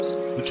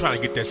We're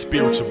trying to get that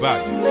spiritual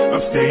body. I'm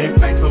staying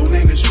faithful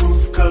in this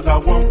truth, cause I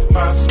want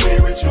my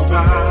spiritual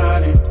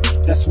body.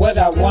 That's what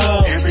I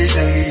want. Every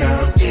day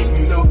I'm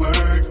eating the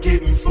word,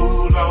 getting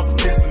full of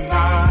this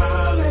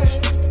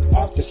knowledge.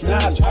 Off this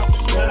knowledge, off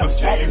this knowledge, I'm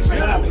staying off this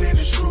faithful knowledge. in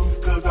this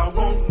truth, cause I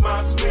want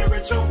my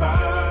spiritual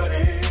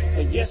body.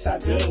 And yes, I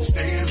do.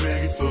 Staying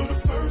ready for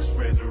the first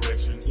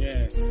resurrection.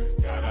 Yeah.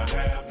 Gotta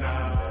have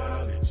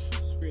knowledge.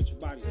 Spiritual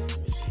body.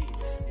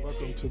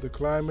 Welcome to The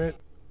Climate.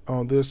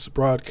 On this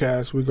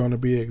broadcast, we're going to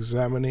be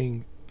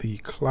examining the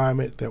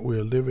climate that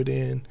we're living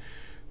in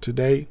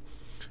today.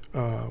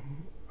 I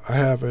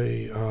have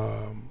a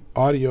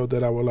audio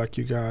that I would like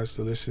you guys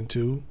to listen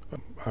to.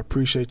 I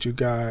appreciate you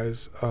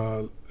guys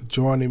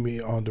joining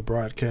me on the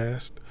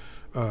broadcast.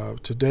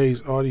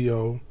 Today's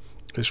audio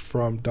is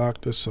from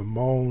Dr.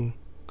 Simone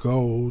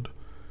Gold.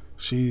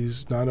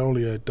 She's not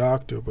only a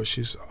doctor, but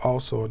she's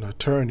also an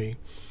attorney,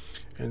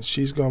 and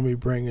she's going to be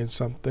bringing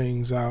some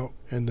things out.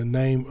 And the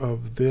name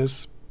of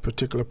this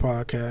particular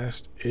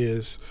podcast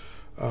is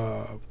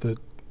the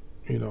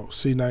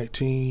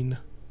C-19,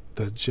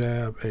 the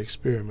jab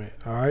experiment.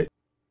 All right.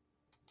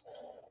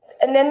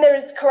 And then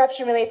there's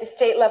corruption really at the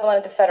state level and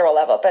at the federal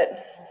level,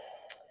 but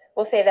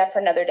we'll save that for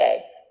another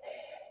day.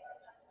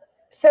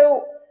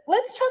 So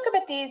let's talk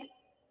about these,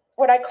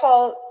 what I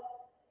call,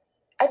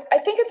 I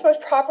think it's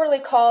most properly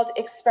called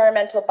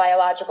experimental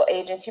biological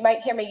agents. You might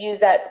hear me use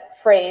that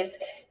phrase.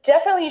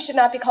 Definitely you should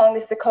not be calling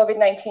this the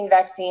COVID-19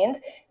 vaccines.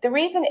 The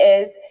reason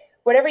is,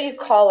 whatever you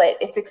call it,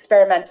 it's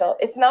experimental.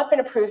 It's not been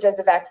approved as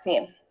a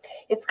vaccine.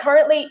 It's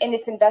currently in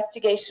its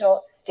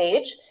investigational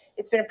stage.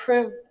 It's been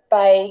approved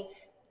by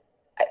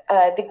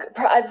I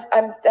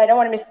don't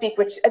want to misspeak,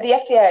 which the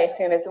FDA, I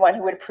assume, is the one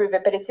who would approve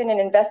it, but it's in an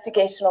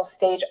investigational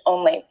stage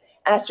only.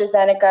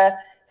 AstraZeneca,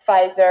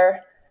 Pfizer,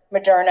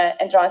 Moderna,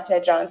 and Johnson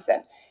 &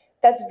 Johnson.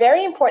 That's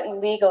very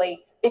important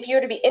legally. If you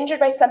were to be injured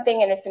by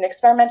something and it's an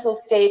experimental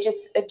stage,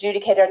 it's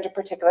adjudicated under a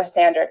particular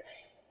standard.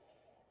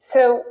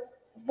 So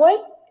what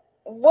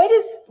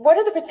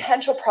are the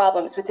potential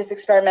problems with this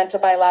experimental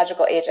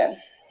biological agent?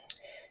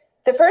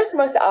 The first,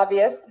 most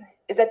obvious,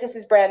 is that this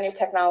is brand new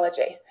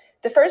technology.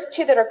 The first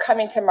two that are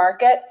coming to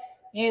market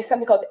use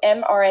something called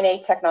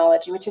mRNA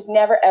technology, which has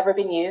never, ever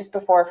been used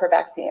before for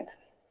vaccines.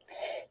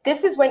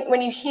 This is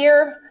when you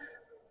hear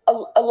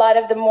a lot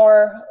of the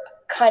more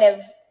kind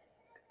of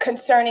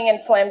concerning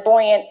and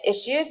flamboyant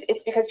issues,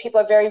 it's because people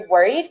are very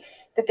worried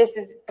that this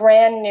is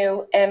brand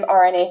new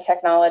mRNA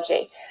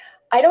technology.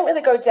 I don't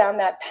really go down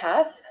that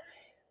path,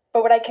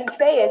 but what I can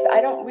say is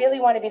I don't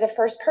really want to be the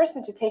first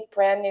person to take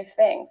brand new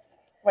things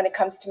when it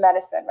comes to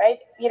medicine, right?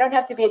 You don't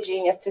have to be a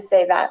genius to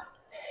say that.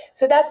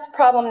 So that's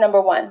problem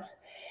number one.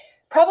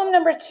 Problem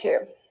number two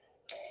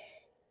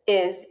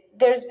is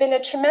there's been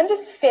a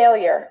tremendous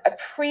failure of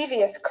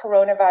previous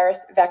coronavirus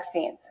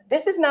vaccines.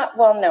 This is not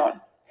well known,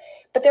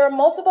 but there are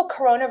multiple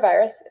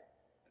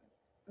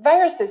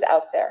viruses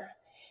out there.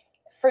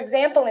 For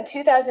example, in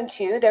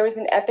 2002, there was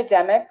an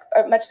epidemic,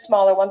 a much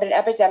smaller one, but an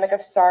epidemic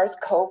of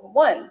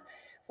SARS-CoV-1.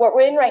 What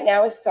we're in right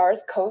now is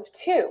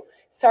SARS-CoV-2.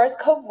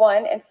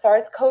 SARS-CoV-1 and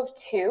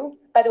SARS-CoV-2,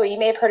 by the way, you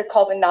may have heard it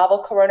called the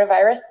novel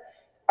coronavirus,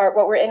 are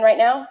what we're in right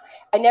now.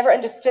 I never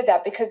understood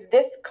that because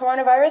this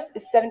coronavirus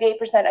is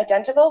 78%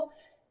 identical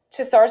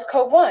to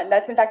SARS-CoV-1.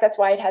 That's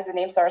why it has the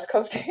name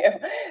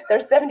SARS-CoV-2. They're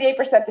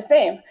 78% the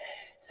same.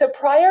 So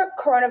prior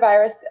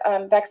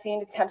coronavirus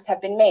vaccine attempts have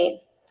been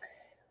made.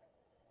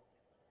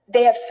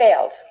 They have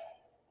failed.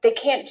 They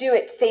can't do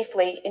it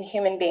safely in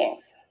human beings.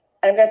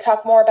 And I'm going to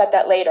talk more about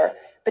that later.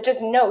 But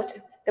just note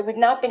that we've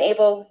not been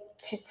able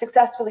to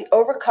successfully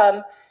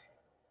overcome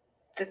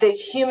the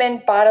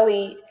human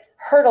bodily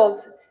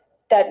hurdles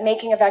that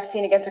making a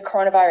vaccine against a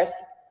coronavirus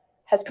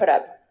has put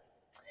up.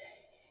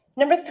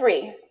 Number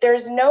three,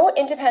 there's no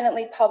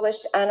independently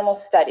published animal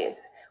studies.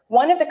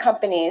 One of the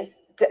companies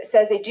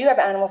says they do have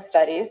animal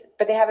studies,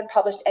 but they haven't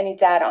published any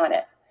data on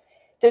it.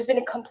 There's been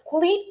a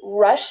complete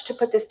rush to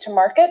put this to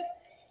market,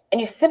 and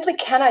you simply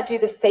cannot do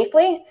this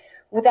safely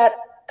without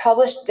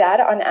published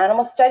data on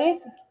animal studies,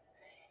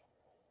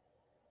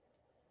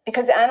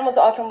 because the animals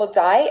often will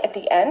die at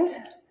the end,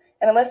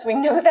 and unless we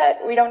know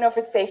that, we don't know if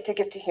it's safe to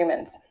give to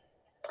humans.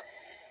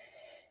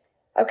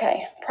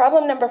 Okay,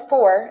 problem number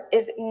four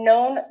is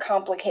known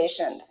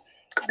complications.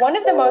 One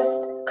of the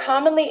most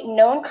commonly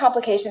known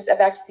complications of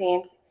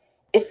vaccines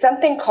is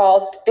something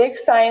called, big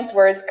science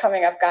words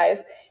coming up, guys,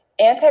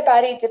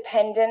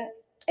 antibody-dependent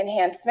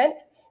enhancement.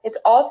 It's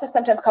also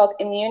sometimes called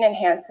immune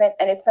enhancement,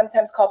 and it's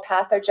sometimes called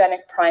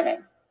pathogenic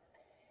priming.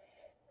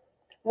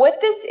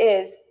 What this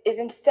is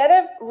instead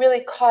of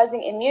really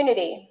causing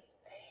immunity,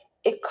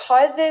 it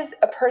causes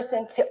a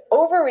person to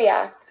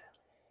overreact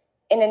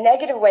in a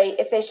negative way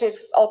if they should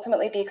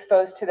ultimately be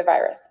exposed to the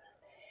virus.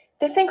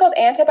 This thing called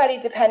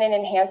antibody-dependent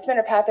enhancement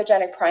or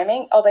pathogenic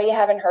priming, although you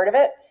haven't heard of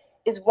it,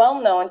 is well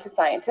known to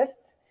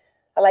scientists.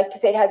 I like to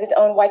say it has its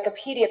own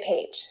Wikipedia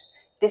page.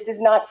 This is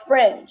not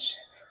fringe.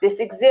 This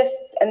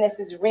exists and this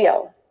is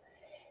real.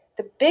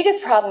 The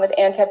biggest problem with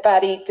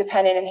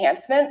antibody-dependent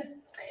enhancement,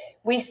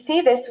 we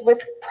see this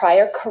with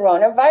prior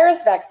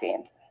coronavirus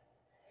vaccines.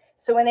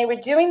 So when they were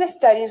doing the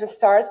studies with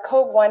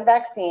SARS-CoV-1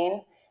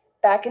 vaccine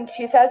back in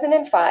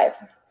 2005,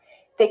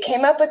 they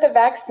came up with a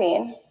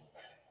vaccine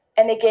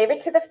and they gave it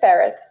to the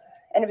ferrets,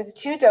 and it was a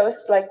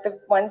 2-dose like the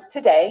ones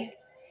today,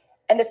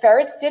 and the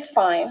ferrets did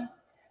fine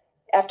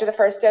after the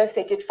first dose,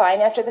 they did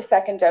fine after the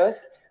second dose.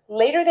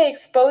 Later, they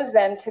exposed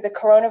them to the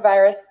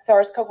coronavirus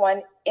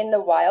SARS-CoV-1 in the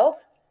wild,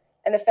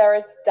 and the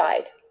ferrets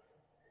died.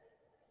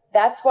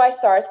 That's why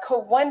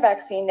SARS-CoV-1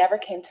 vaccine never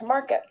came to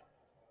market.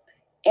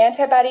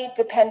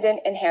 Antibody-dependent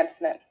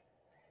enhancement.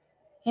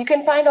 You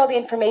can find all the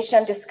information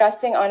I'm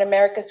discussing on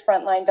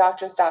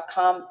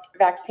americasfrontlinedoctors.com,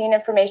 vaccine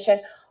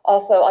information.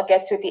 Also, I'll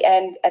get to at the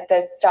end at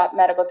the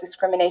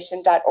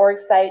stopmedicaldiscrimination.org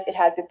site. It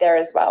has it there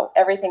as well.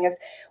 Everything is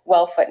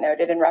well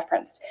footnoted and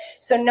referenced.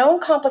 So known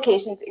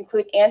complications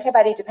include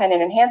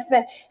antibody-dependent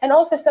enhancement and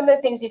also some of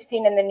the things you've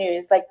seen in the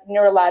news, like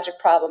neurologic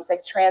problems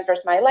like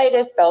transverse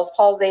myelitis, Bell's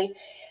palsy,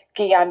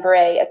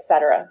 Guillain-Barré,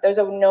 etc. Those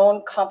are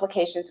known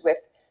complications with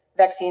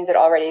vaccines that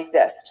already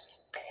exist.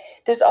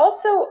 There's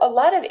also a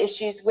lot of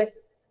issues with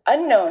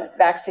unknown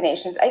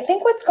vaccinations. I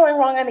think what's going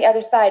wrong on the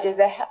other side is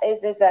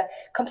a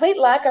complete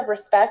lack of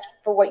respect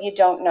for what you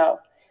don't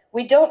know.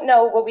 We don't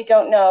know what we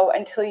don't know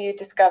until you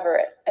discover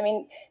it. I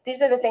mean,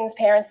 these are the things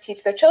parents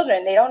teach their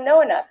children. They don't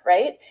know enough,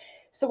 right?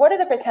 So what are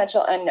the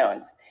potential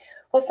unknowns?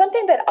 Well,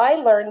 something that I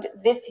learned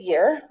this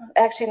year,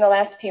 actually in the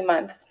last few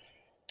months,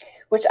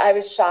 which I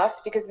was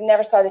shocked because I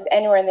never saw this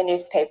anywhere in the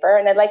newspaper,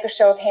 and I'd like a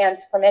show of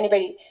hands from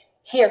anybody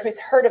here who's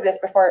heard of this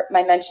before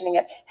my mentioning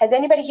it. Has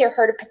anybody here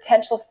heard of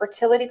potential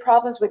fertility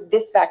problems with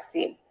this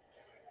vaccine?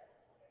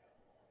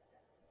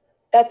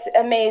 That's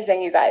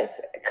amazing, you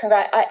guys.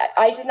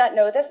 I did not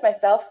know this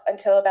myself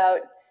until about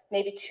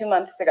maybe 2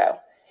 months ago.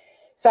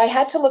 So I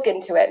had to look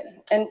into it.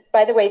 And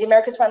by the way, the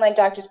America's Frontline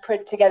Doctors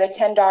put together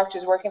 10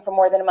 doctors working for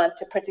more than a month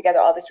to put together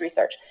all this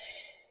research.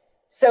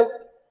 So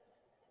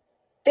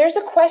there's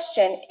a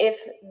question if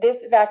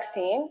this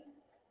vaccine,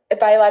 a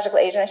biological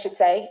agent, I should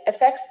say,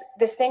 affects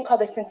this thing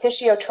called the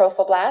syncytial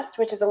trophoblast,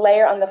 which is a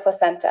layer on the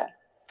placenta.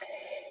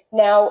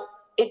 Now,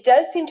 it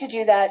does seem to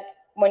do that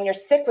when you're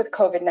sick with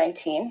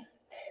COVID-19.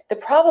 The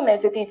problem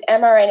is that these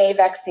mRNA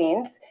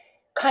vaccines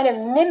kind of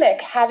mimic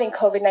having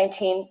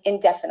COVID-19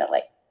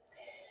 indefinitely.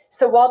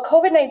 So while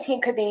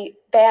COVID-19 could be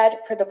bad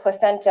for the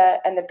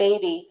placenta and the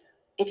baby,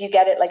 if you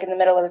get it like in the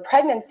middle of the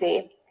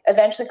pregnancy,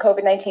 eventually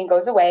COVID-19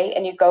 goes away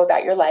and you go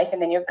about your life and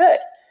then you're good.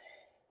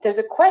 There's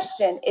a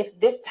question if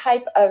this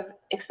type of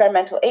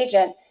experimental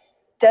agent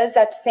does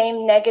that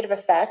same negative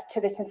effect to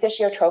the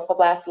syncytial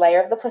trophoblast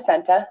layer of the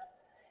placenta,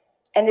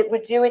 and it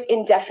would do it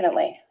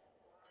indefinitely.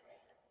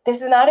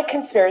 This is not a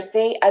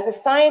conspiracy. As a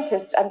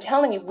scientist, I'm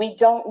telling you, we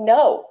don't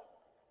know.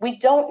 We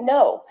don't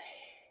know.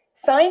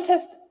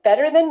 Scientists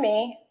better than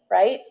me,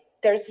 right?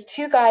 There's the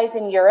 2 guys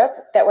in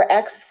Europe that were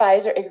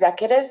ex-Pfizer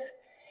executives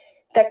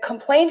that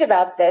complained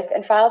about this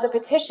and filed a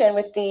petition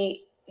with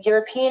the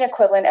European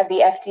equivalent of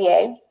the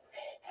FDA,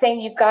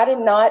 saying you've got to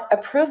not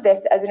approve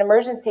this as an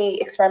emergency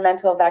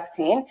experimental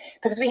vaccine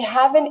because we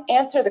haven't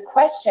answered the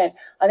question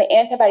on the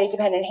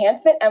antibody-dependent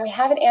enhancement and we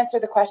haven't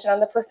answered the question on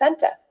the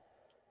placenta.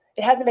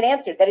 It hasn't been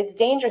answered, that it's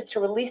dangerous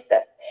to release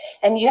this.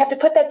 And you have to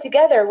put that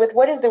together with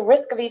what is the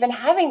risk of even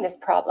having this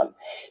problem.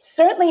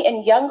 Certainly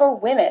in younger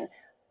women,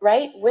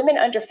 right? Women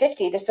under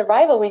 50, the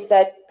survival, we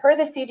said, per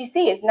the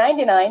CDC, is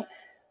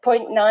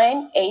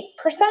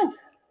 99.98%.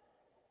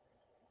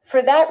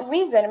 For that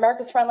reason,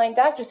 America's Frontline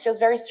Doctors feels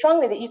very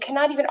strongly that you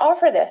cannot even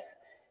offer this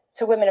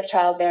to women of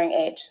childbearing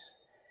age.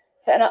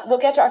 So, and we'll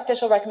get to our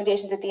official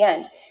recommendations at the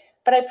end.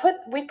 But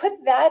we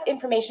put that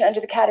information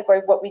under the category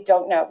of what we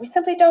don't know. We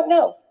simply don't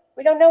know.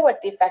 We don't know what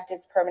the effect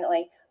is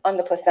permanently on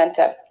the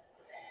placenta.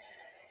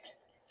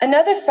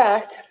 Another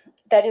fact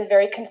that is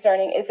very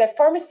concerning is that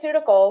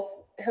pharmaceuticals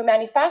who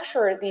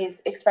manufacture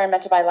these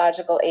experimental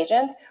biological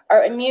agents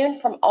are immune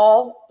from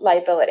all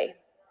liability.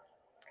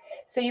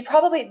 So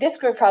this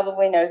group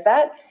probably knows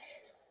that,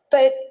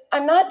 but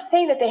I'm not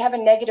saying that they have a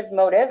negative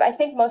motive. I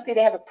think mostly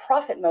they have a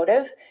profit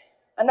motive.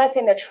 I'm not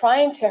saying they're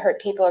trying to hurt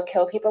people or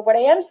kill people. What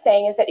I am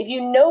saying is that if you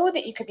know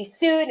that you could be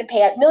sued and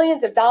pay out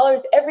millions of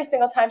dollars every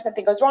single time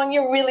something goes wrong,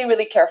 you're really,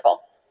 really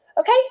careful,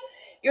 okay?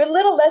 You're a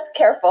little less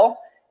careful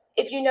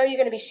if you know you're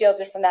going to be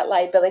shielded from that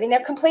liability, and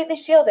they're completely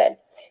shielded.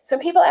 So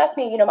when people ask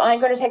me, am I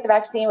going to take the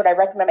vaccine? Would I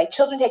recommend my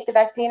children take the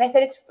vaccine? I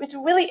said it's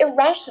really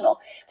irrational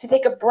to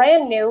take a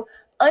brand new,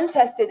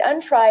 untested,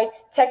 untried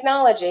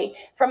technology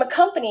from a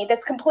company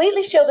that's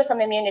completely shielded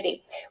from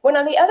immunity. When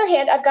on the other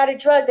hand, I've got a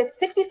drug that's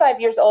 65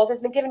 years old, has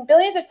been given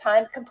billions of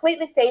times,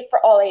 completely safe for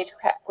all age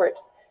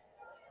groups,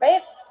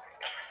 right?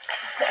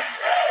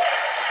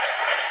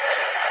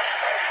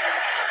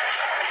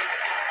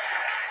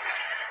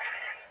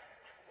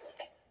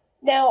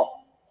 Now,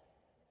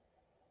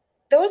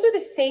 those are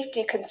the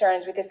safety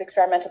concerns with this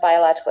experimental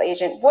biological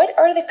agent. What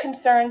are the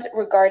concerns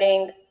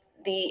regarding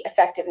the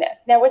effectiveness?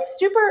 Now, what's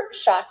super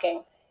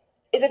shocking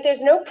is that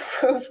there's no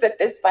proof that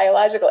this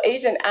biological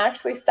agent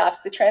actually stops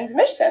the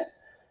transmission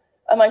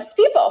amongst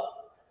people.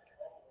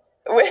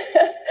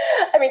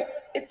 I mean,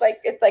 it's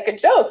like a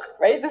joke,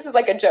 right? This is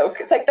like a joke.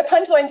 It's like the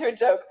punchline to a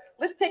joke.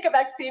 let's take a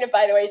vaccine, and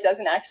by the way, it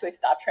doesn't actually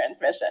stop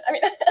transmission. I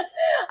mean,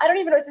 I don't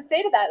even know what to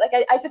say to that. Like,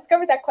 I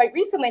discovered that quite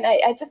recently, and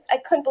I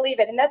couldn't believe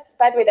it. And that's,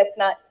 by the way, that's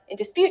not in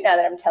dispute now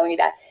that I'm telling you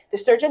that. The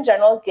Surgeon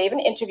General gave an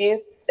interview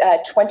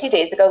 20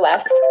 days ago,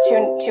 last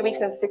 2 weeks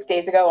and 6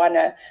 days ago on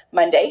a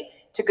Monday,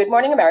 to Good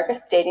Morning America,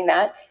 stating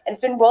that, and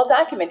it's been well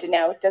documented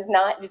now. It is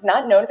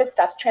not known if it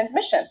stops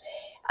transmission.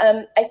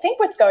 I think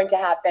what's going to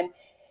happen,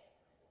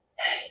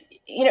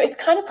 it's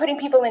kind of putting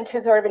people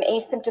into sort of an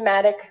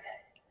asymptomatic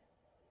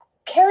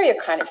carrier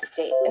kind of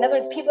state. In other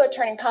words, people are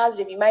turning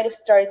positive. You might have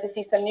started to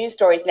see some news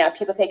stories now,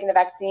 people taking the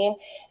vaccine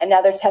and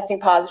now they're testing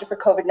positive for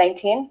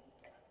COVID-19.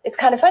 It's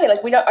kind of funny.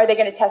 Like, are they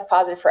going to test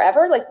positive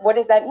forever? Like, what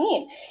does that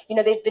mean?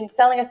 They've been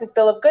selling us this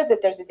bill of goods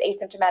that there's this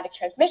asymptomatic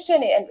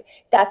transmission, and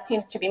that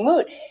seems to be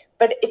moot.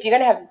 But if you're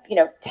going to have,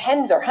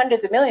 tens or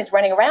hundreds of millions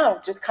running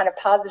around just kind of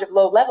positive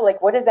low level,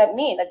 like, what does that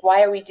mean? Like,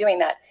 why are we doing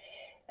that?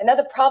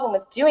 Another problem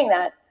with doing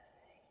that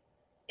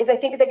is I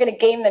think they're going to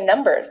game the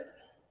numbers,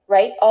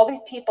 right? All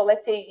these people,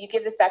 let's say you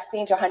give this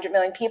vaccine to 100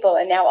 million people,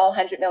 and now all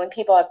 100 million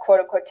people are quote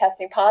unquote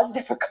testing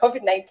positive for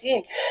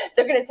COVID-19.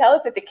 They're going to tell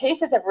us that the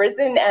cases have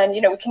risen and,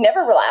 we can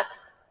never relax.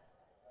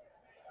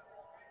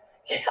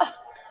 Yeah,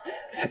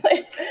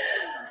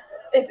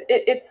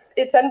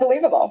 it's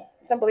unbelievable.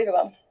 It's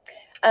unbelievable.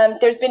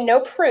 There's been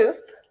no proof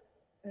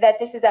that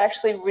this is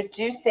actually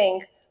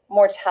reducing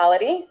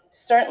mortality.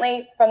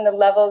 Certainly from the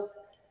levels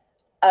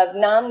of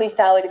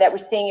non-lethality that we're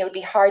seeing, it would be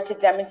hard to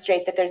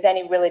demonstrate that there's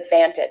any real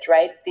advantage,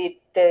 right?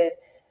 The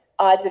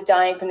odds of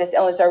dying from this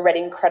illness are already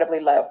incredibly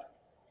low.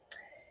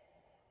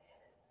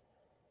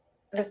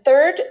 The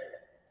third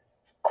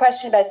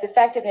question about its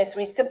effectiveness,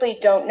 we simply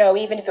don't know,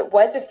 even if it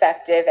was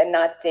effective and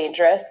not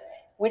dangerous,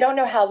 we don't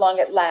know how long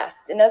it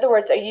lasts. In other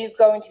words, are you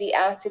going to be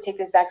asked to take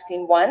this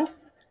vaccine once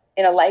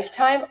in a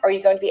lifetime, or are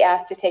you going to be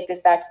asked to take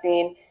this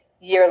vaccine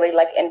yearly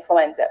like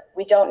influenza?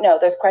 We don't know.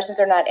 Those questions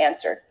are not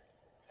answered.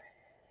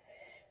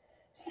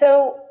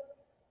 So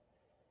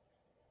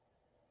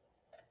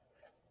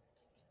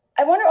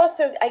I want to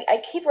also,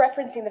 I keep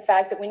referencing the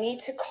fact that we need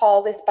to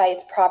call this by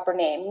its proper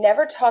name.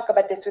 Never talk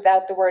about this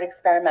without the word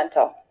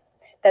experimental.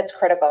 That's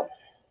critical.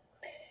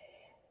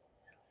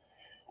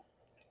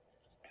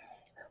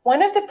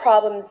 One of the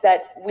problems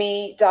that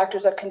we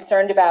doctors are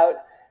concerned about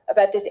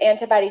this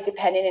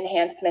antibody-dependent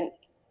enhancement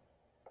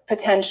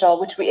potential,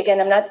 which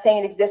I'm not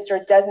saying it exists or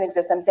it doesn't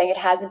exist, I'm saying it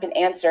hasn't been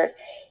answered,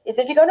 is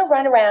if you're going to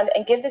run around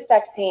and give this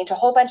vaccine to a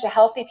whole bunch of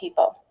healthy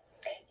people,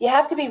 you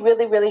have to be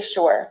really, really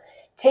sure.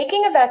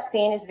 Taking a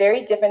vaccine is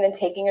very different than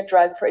taking a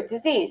drug for a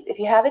disease. If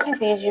you have a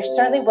disease, you're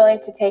certainly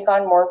willing to take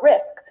on more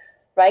risk,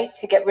 right,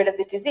 to get rid of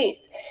the disease.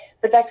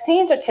 But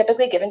vaccines are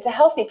typically given to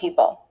healthy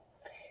people.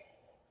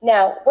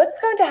 Now, what's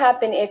going to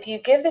happen if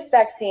you give this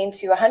vaccine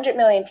to 100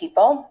 million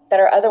people that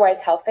are otherwise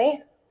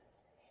healthy,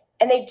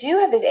 and they do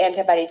have this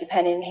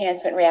antibody-dependent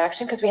enhancement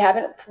reaction because we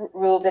haven't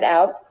ruled it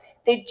out?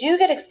 They do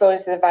get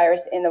exposed to the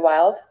virus in the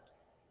wild,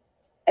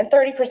 and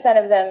 30%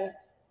 of them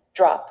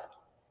drop.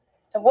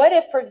 And what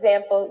if, for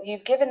example,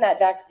 you've given that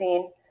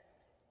vaccine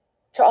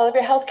to all of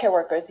your healthcare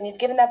workers, and you've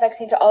given that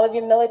vaccine to all of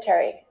your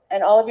military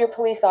and all of your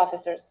police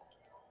officers?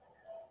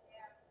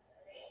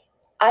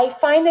 I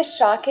find this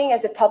shocking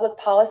as a public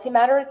policy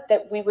matter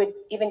that we would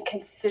even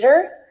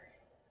consider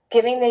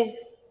giving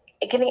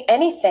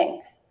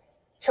anything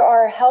to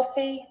our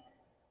healthy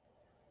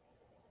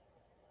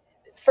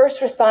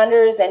first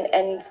responders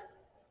and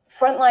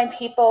frontline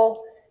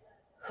people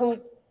who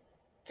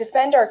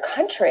defend our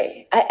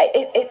country.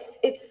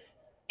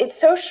 It's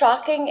so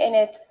shocking in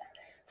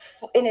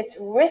its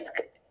risk.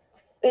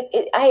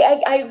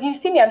 You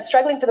see me, I'm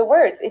struggling for the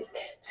words. It's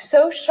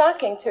so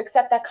shocking to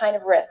accept that kind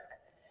of risk.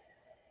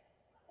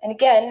 And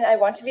again, I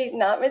want to be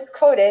not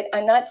misquoted.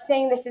 I'm not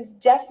saying this is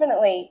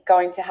definitely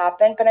going to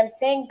happen, but I'm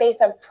saying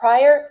based on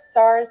prior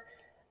SARS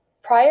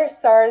coronavirus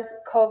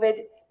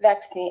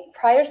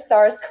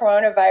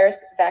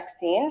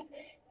vaccines,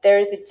 there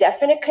is a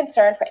definite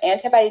concern for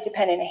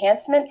antibody-dependent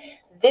enhancement.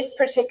 This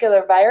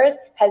particular virus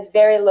has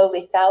very low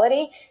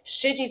lethality.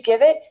 Should you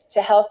give it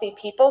to healthy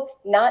people?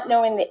 Not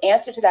knowing the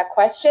answer to that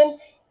question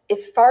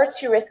is far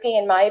too risky,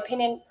 in my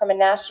opinion, from a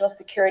national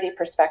security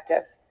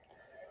perspective.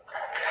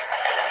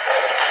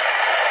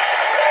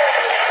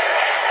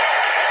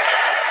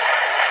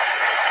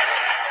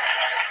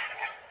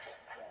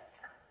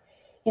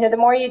 The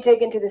more you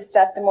dig into this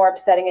stuff, the more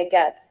upsetting it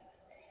gets.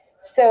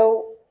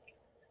 So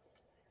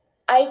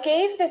I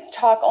gave this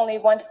talk only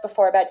once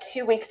before, about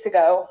 2 weeks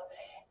ago,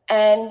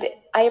 and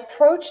I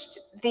approached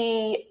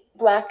the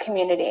Black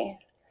community.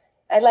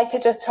 I'd like to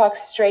just talk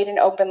straight and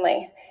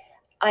openly.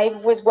 I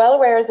was well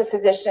aware as a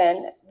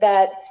physician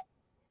that...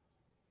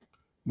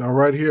 Now,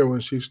 right here,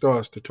 when she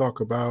starts to talk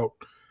about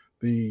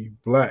the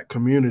Black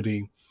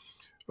community,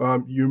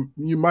 you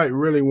might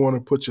really want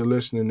to put your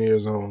listening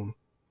ears on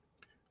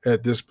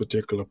at this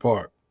particular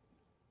part.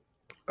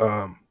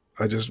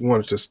 I just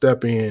wanted to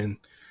step in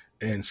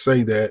and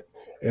say that.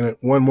 And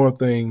one more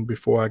thing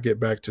before I get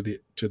back to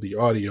the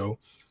audio,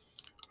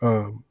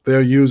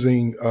 they're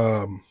using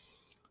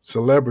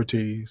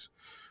celebrities,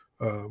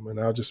 and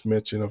I'll just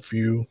mention a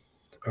few.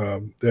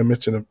 They're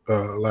mentioning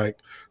like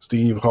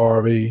Steve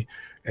Harvey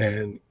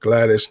and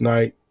Gladys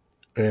Knight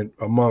and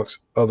amongst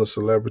other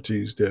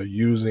celebrities they're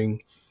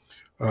using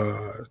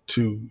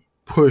to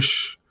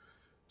push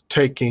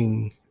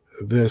taking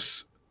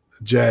this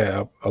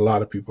jab, a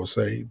lot of people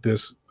say,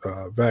 this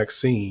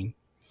vaccine.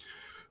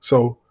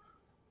 So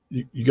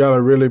you got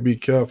to really be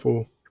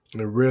careful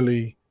and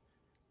really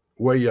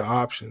weigh your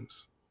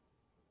options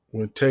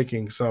when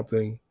taking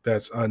something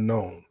that's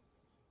unknown.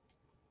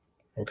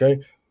 Okay?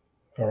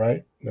 All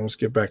right. Now let's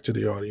get back to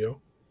the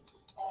audio.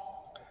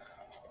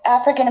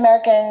 African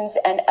Americans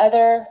and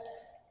other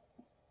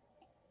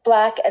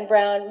Black and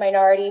brown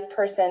minority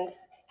persons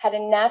had a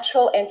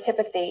natural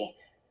antipathy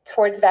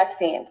towards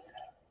vaccines.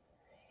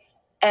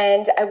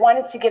 And I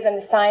wanted to give them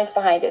the science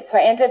behind it. So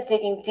I ended up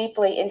digging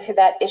deeply into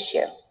that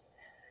issue.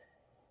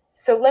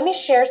 So let me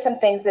share some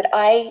things that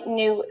I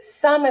knew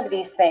some of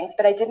these things,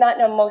 but I did not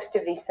know most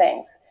of these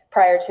things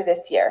prior to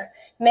this year.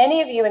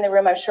 Many of you in the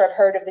room, I'm sure, have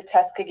heard of the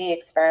Tuskegee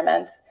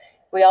experiments.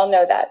 We all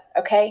know that,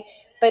 okay?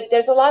 But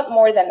there's a lot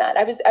more than that.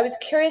 I was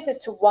curious as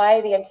to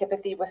why the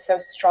antipathy was so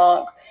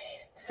strong.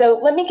 So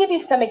let me give you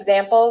some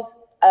examples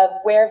of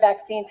where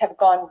vaccines have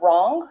gone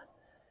wrong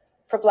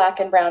for Black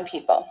and brown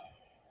people.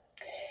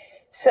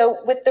 So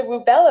with the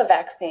rubella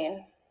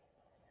vaccine,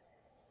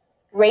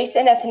 race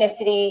and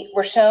ethnicity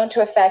were shown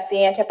to affect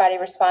the antibody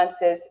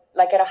responses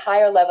like at a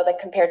higher level than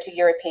compared to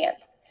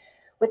Europeans.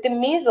 With the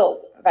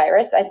measles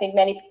virus, I think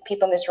many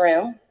people in this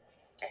room,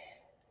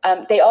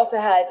 they also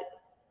had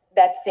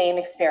that same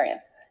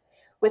experience.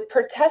 With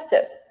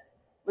pertussis,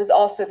 was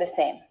also the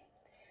same.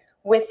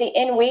 With the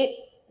Inuit,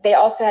 they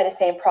also had the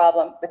same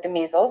problem with the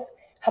measles.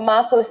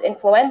 Haemophilus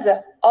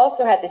influenza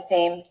also had the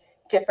same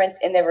difference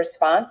in their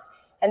response.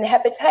 And the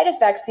hepatitis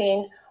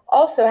vaccine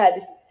also had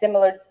a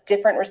similar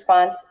different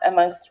response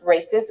amongst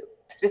races.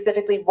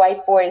 Specifically,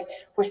 white boys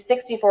were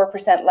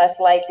 64% less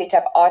likely to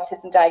have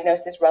autism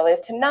diagnosis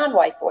relative to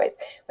non-white boys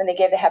when they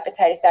gave the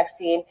hepatitis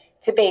vaccine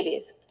to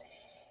babies.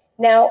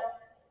 Now,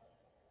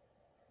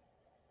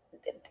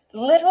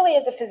 literally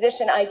as a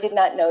physician, I did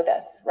not know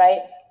this,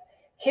 right?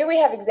 Here we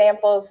have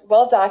examples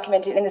well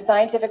documented in the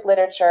scientific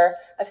literature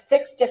of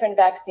 6 different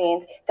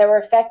vaccines that were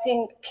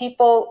affecting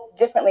people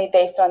differently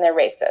based on their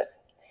races.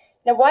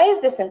 Now, why is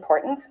this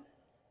important?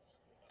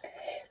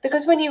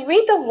 Because when you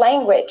read the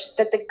language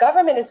that the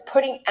government is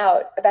putting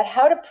out about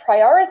how to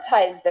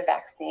prioritize the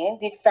vaccine,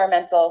 the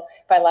experimental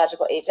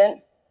biological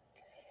agent,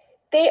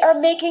 they are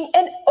making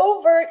an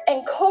overt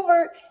and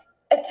covert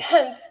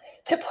attempt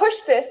to push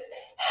this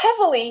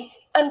heavily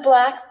on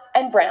Blacks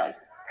and Browns.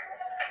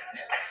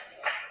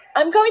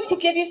 I'm going to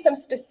give you some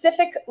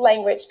specific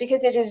language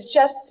because it is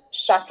just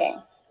shocking.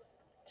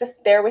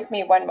 Just bear with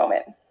me one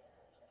moment.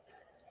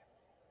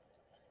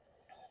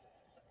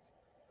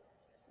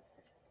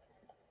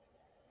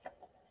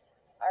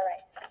 All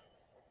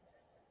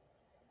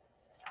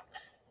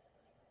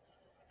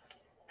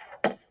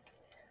right.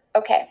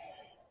 Okay.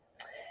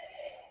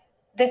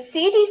 The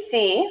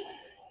CDC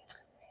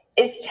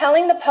is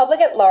telling the public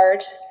at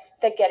large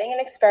that getting an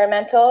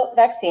experimental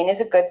vaccine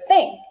is a good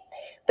thing.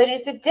 But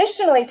it is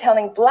additionally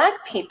telling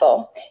Black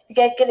people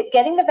that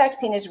getting the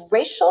vaccine is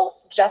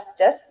racial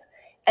justice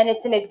and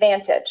it's an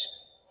advantage.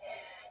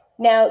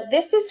 Now,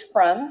 this is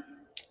from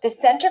the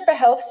Center for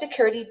Health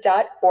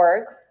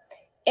Security.org,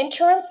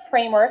 Interim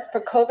Framework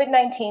for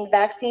COVID-19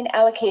 Vaccine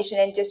Allocation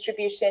and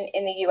Distribution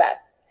in the US.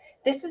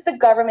 This is the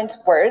government's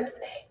words,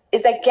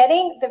 is that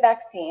getting the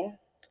vaccine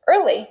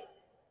early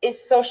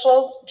is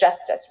social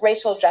justice,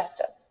 racial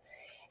justice.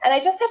 And I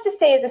just have to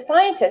say, as a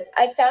scientist,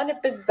 I found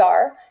it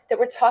bizarre that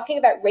we're talking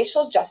about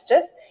racial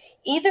justice.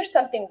 Either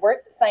something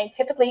works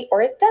scientifically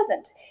or it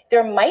doesn't.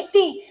 There might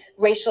be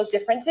racial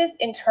differences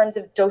in terms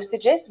of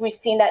dosages. We've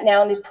seen that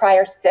now in these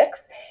prior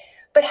 6.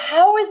 But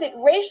how is it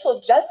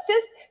racial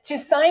justice to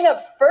sign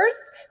up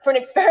first for an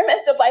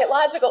experimental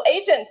biological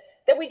agent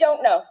that we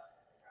don't know?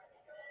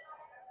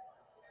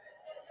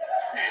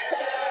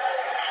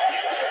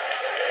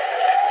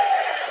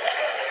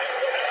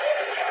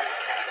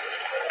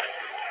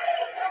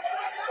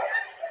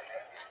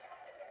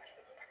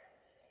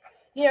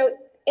 You know,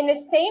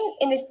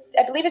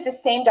 I believe it's the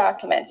same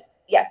document.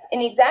 Yes, in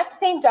the exact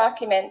same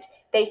document,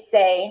 they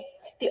say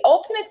the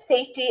ultimate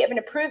safety of an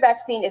approved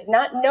vaccine is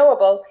not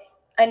knowable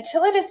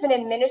until it has been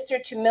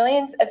administered to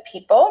millions of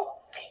people.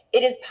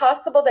 It is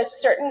possible that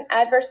certain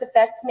adverse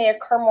effects may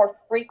occur more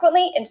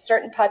frequently in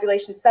certain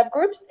population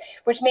subgroups,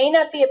 which may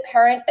not be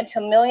apparent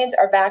until millions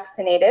are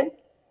vaccinated.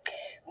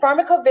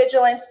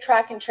 Pharmacovigilance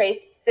track and trace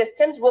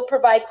systems will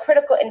provide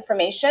critical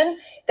information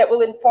that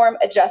will inform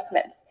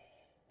adjustments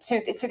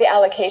to the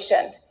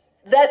allocation.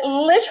 That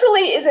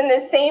literally is in the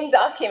same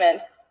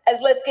document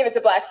as let's give it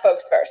to Black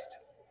folks first.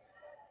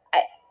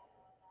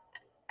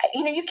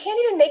 You can't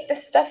even make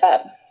this stuff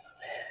up.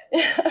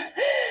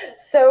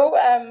 So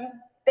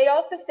they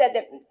also said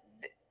that,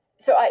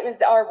 it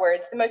was our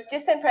words, the most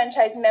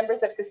disenfranchised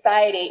members of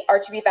society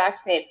are to be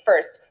vaccinated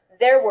first.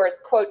 Their words,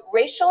 quote,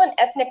 racial and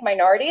ethnic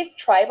minorities,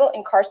 tribal,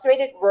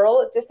 incarcerated,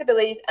 rural,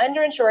 disabilities,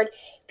 underinsured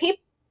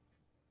people.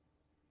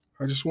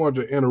 I just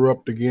wanted to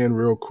interrupt again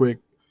real quick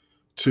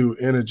to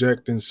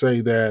interject and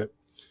say that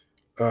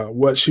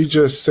what she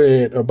just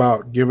said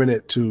about giving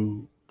it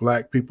to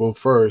Black people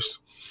first,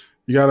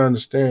 you got to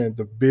understand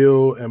the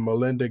Bill and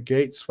Melinda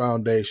Gates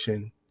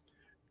Foundation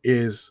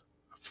is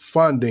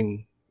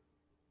funding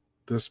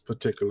this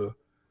particular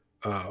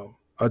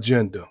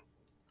agenda.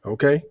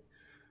 Okay?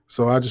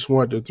 So I just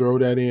wanted to throw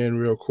that in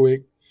real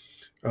quick.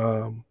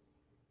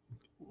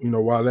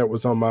 While that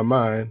was on my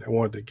mind, I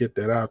wanted to get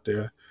that out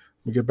there.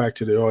 Let me get back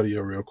to the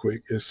audio real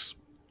quick.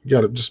 You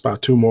got just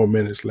about 2 more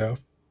minutes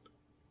left.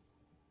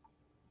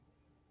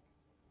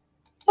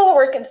 People who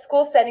work in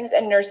school settings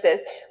and nurses,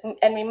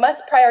 and we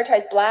must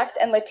prioritize Blacks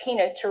and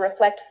Latinos to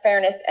reflect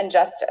fairness and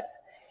justice.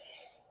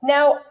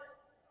 Now,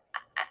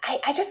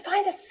 I just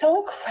find this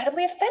so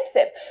incredibly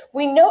offensive.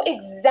 We know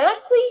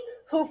exactly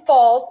who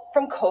falls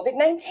from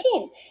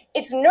COVID-19.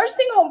 It's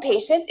nursing home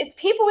patients. It's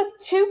people with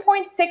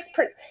 2.6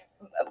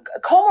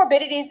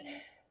 comorbidities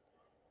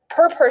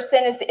per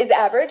person is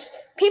average.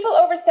 People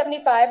over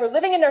 75 are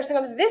living in nursing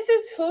homes. This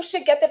is who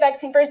should get the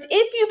vaccine first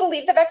if you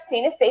believe the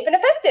vaccine is safe and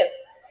effective.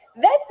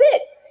 That's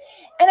it.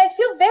 And I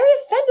feel very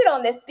offended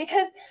on this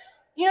because,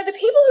 the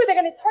people who they're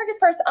going to target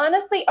first,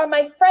 honestly, are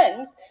my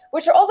friends,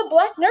 which are all the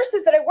Black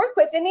nurses that I work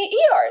with in the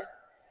ERs,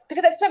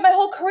 because I've spent my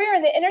whole career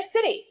in the inner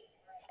city.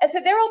 And so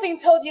they're all being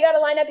told, you got to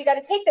line up, you got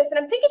to take this. And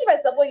I'm thinking to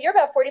myself, well, you're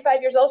about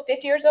 45 years old,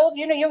 50 years old,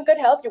 you're in good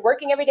health, you're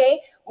working every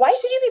day. Why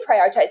should you be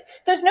prioritized?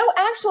 There's no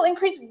actual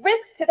increased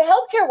risk to the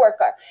healthcare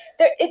worker.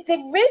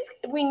 The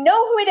risk, we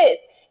know who it is.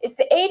 It's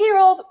the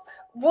 80-year-old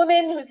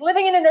woman who's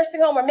living in a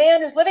nursing home or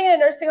man who's living in a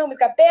nursing home, who's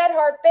got bad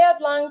heart,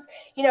 bad lungs,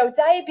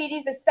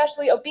 diabetes,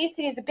 especially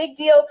obesity is a big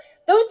deal.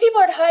 Those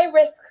people are at high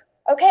risk,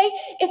 okay?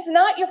 It's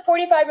not your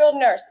 45-year-old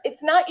nurse.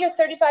 It's not your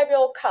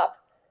 35-year-old cop,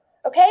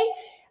 okay?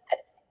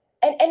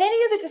 And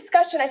any other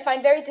discussion I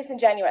find very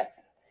disingenuous.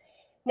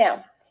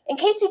 Now, in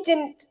case you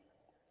didn't,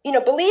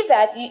 believe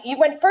that, you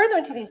went further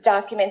into these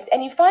documents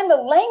and you find the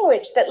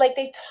language that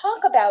they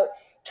talk about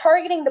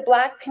targeting the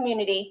Black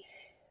community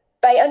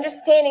by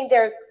understanding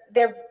their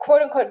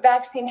quote unquote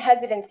vaccine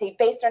hesitancy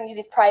based on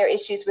these prior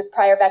issues with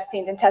prior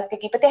vaccines and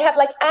Tuskegee, but they have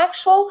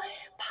actual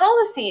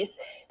policies.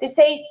 They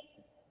say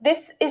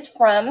this is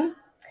from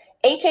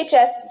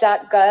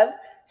hhs.gov,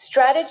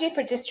 strategy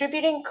for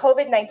distributing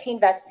COVID-19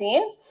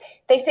 vaccine.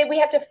 They say we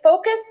have to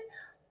focus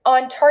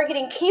on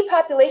targeting key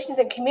populations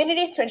and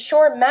communities to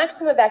ensure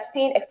maximum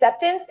vaccine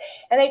acceptance.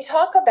 And they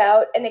talk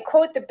about, and they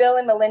quote the Bill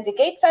and Melinda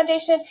Gates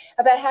Foundation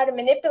about how to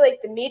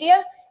manipulate the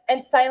media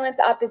and silence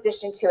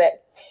opposition to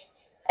it.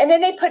 And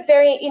then they put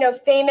very,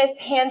 famous,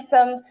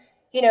 handsome,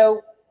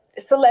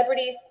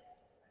 celebrities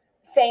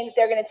saying that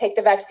they're going to take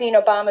the vaccine,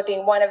 Obama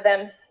being one of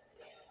them.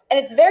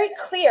 And it's very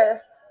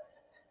clear.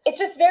 It's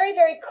just very,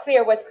 very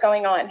clear what's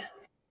going on.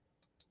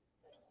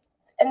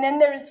 And then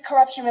there's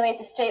corruption really at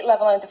the state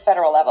level and at the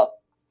federal level.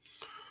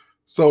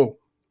 So,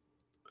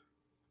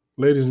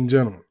 ladies and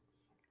gentlemen,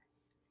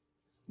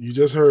 you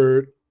just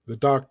heard the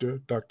doctor,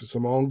 Dr.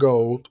 Simone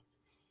Gold,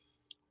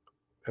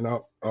 and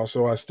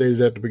I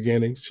stated at the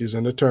beginning, she's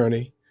an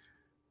attorney.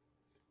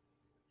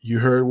 You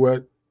heard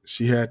what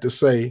she had to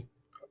say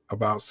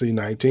about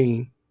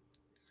C-19.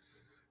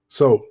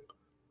 So,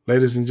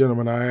 ladies and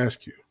gentlemen, I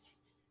ask you,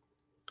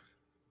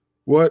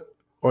 what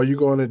are you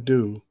going to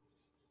do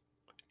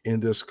in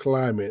this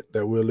climate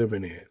that we're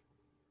living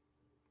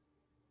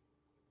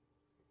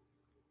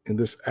in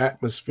this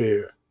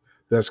atmosphere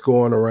that's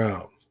going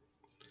around,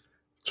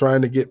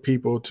 trying to get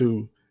people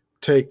to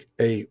take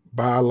a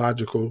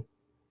biological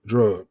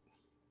drug?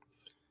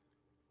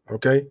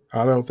 Okay?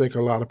 I don't think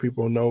a lot of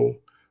people know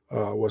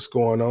what's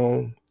going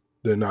on.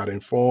 They're not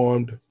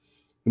informed.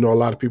 A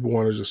lot of people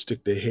want to just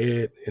stick their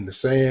head in the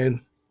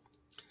sand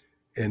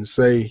and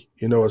say,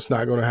 it's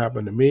not going to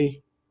happen to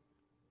me.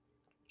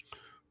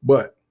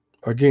 But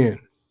again,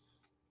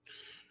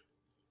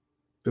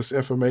 this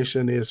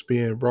information is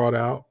being brought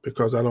out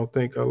because I don't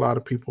think a lot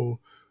of people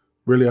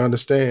really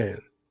understand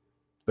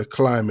the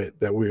climate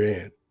that we're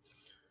in.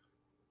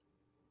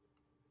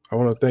 I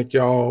want to thank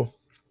y'all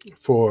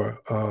for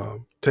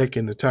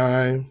taking the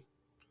time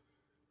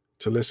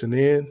to listen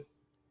in.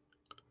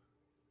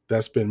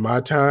 That's been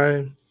my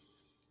time,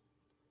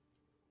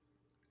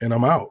 and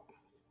I'm out.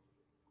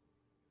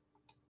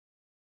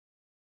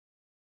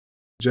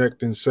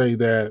 Project and say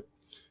that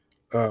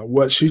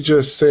what she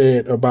just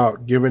said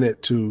about giving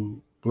it to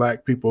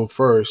Black people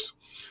first,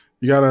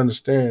 you got to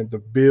understand the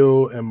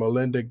Bill and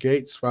Melinda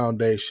Gates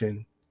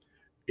Foundation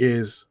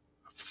is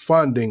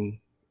funding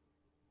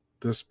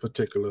this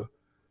particular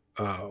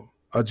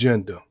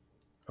agenda.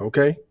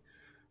 Okay?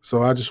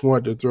 So I just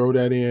wanted to throw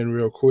that in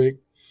real quick.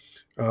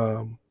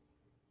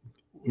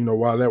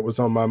 While that was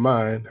on my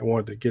mind, I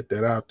wanted to get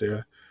that out there.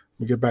 Let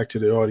me get back to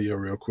the audio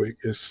real quick.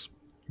 You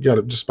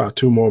got just about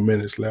 2 more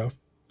minutes left.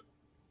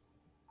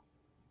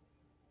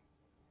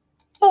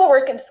 People who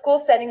work in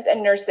school settings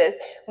and nurses,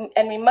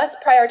 and we must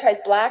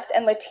prioritize Blacks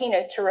and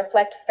Latinos to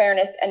reflect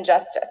fairness and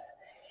justice.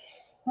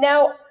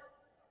 Now,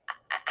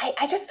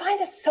 I just find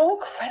this so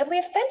incredibly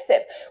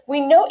offensive.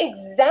 We know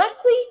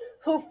exactly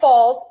who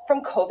falls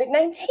from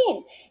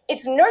COVID-19.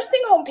 It's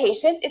nursing home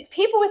patients. It's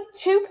people with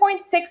 2.6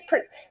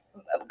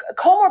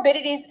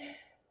 comorbidities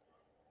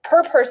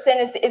per person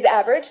is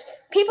average.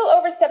 People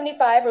over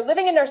 75 are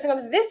living in nursing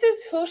homes. This is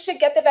who should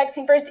get the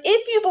vaccine first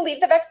if you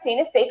believe the vaccine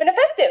is safe and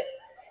effective.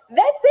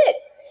 That's it.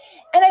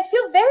 And I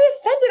feel very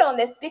offended on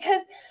this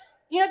because,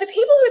 the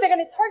people who they're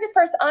going to target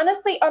first,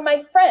 honestly, are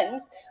my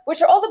friends,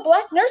 which are all the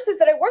Black nurses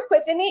that I work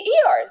with in the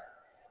ERs,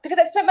 because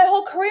I've spent my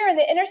whole career in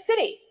the inner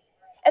city.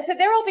 And so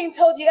they're all being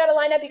told, you got to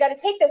line up, you got to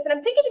take this. And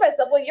I'm thinking to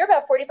myself, well, you're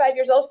about 45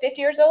 years old,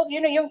 50 years old,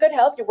 you're in good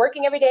health, you're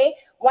working every day.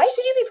 Why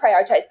should you be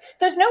prioritized?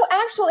 There's no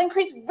actual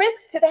increased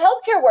risk to the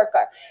healthcare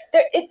worker.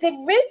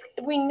 The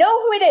risk, we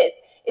know who it is.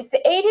 It's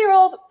the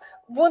 80-year-old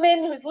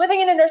woman who's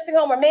living in a nursing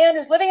home or man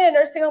who's living in a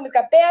nursing home who's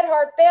got bad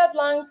heart, bad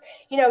lungs,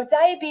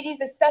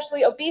 diabetes,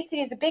 especially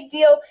obesity is a big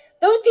deal.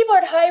 Those people are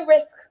at high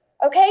risk,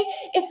 okay?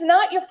 It's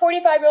not your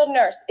 45-year-old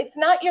nurse. It's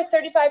not your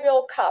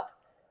 35-year-old cop,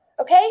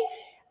 okay?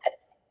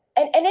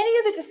 And any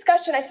other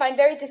discussion I find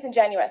very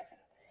disingenuous.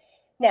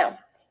 Now,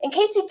 in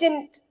case you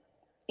didn't,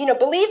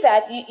 believe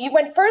that, you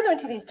went further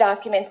into these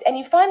documents and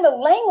you find the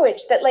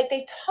language that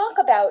they talk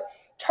about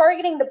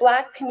targeting the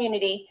Black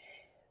community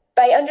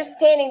by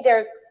understanding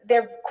their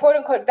quote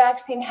unquote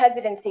vaccine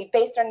hesitancy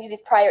based on these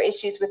prior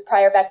issues with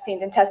prior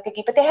vaccines and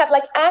Tuskegee, but they have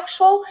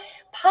actual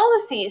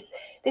policies.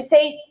 They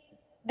say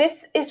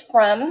this is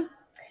from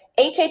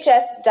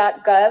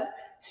hhs.gov,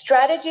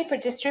 strategy for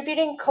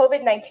distributing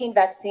COVID-19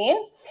 vaccine.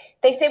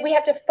 They say we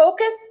have to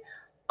focus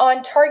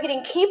on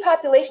targeting key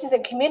populations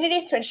and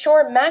communities to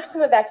ensure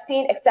maximum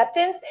vaccine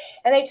acceptance.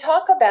 And they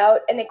talk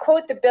about, and they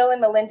quote the Bill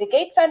and Melinda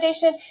Gates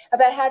Foundation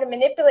about how to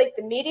manipulate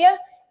the media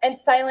and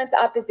silence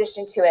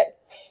opposition to it.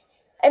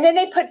 And then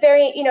they put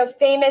very,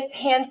 famous,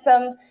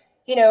 handsome,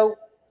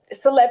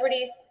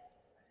 celebrities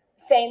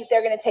saying that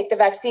they're going to take the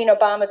vaccine,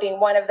 Obama being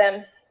one of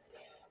them.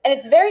 And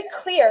it's very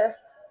clear.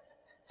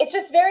 It's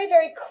just very,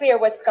 very clear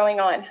what's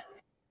going on.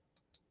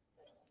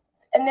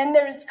 And then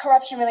there's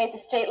corruption really at the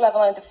state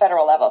level and at the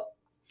federal level.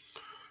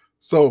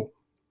 So,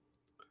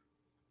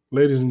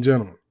 ladies and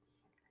gentlemen,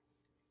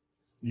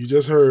 you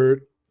just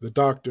heard the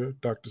doctor,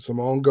 Dr.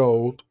 Simone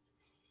Gold,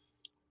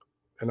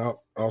 and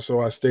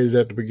I stated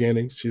at the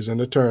beginning, she's an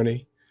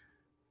attorney.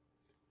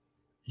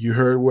 You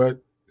heard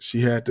what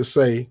she had to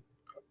say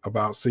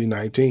about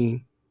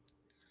C-19.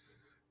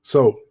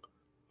 So,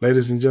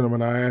 ladies and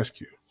gentlemen, I ask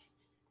you,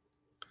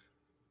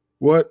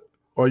 what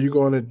are you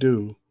going to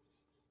do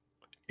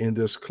in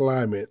this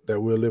climate that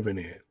we're living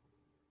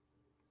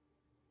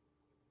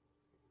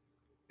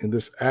in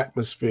this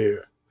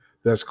atmosphere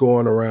that's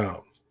going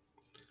around,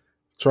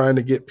 trying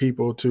to get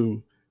people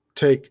to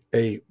take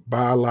a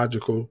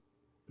biological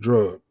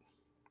drug?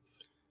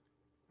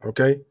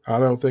 Okay? I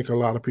don't think a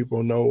lot of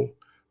people know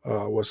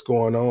what's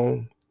going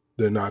on.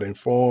 They're not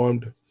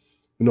informed.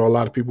 A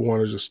lot of people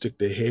want to just stick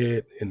their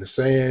head in the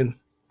sand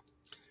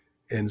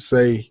and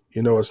say,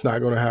 it's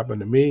not going to happen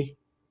to me.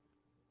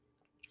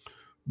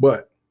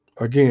 But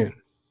again,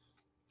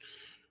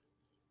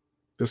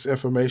 this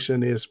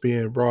information is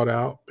being brought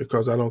out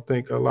because I don't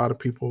think a lot of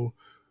people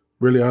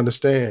really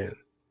understand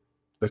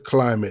the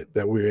climate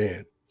that we're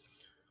in.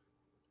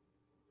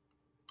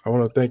 I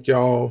want to thank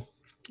y'all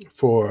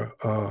for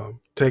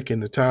taking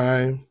the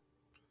time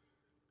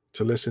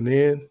to listen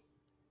in.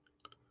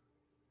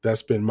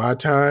 That's been my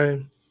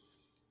time,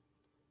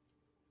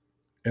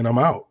 and I'm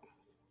out.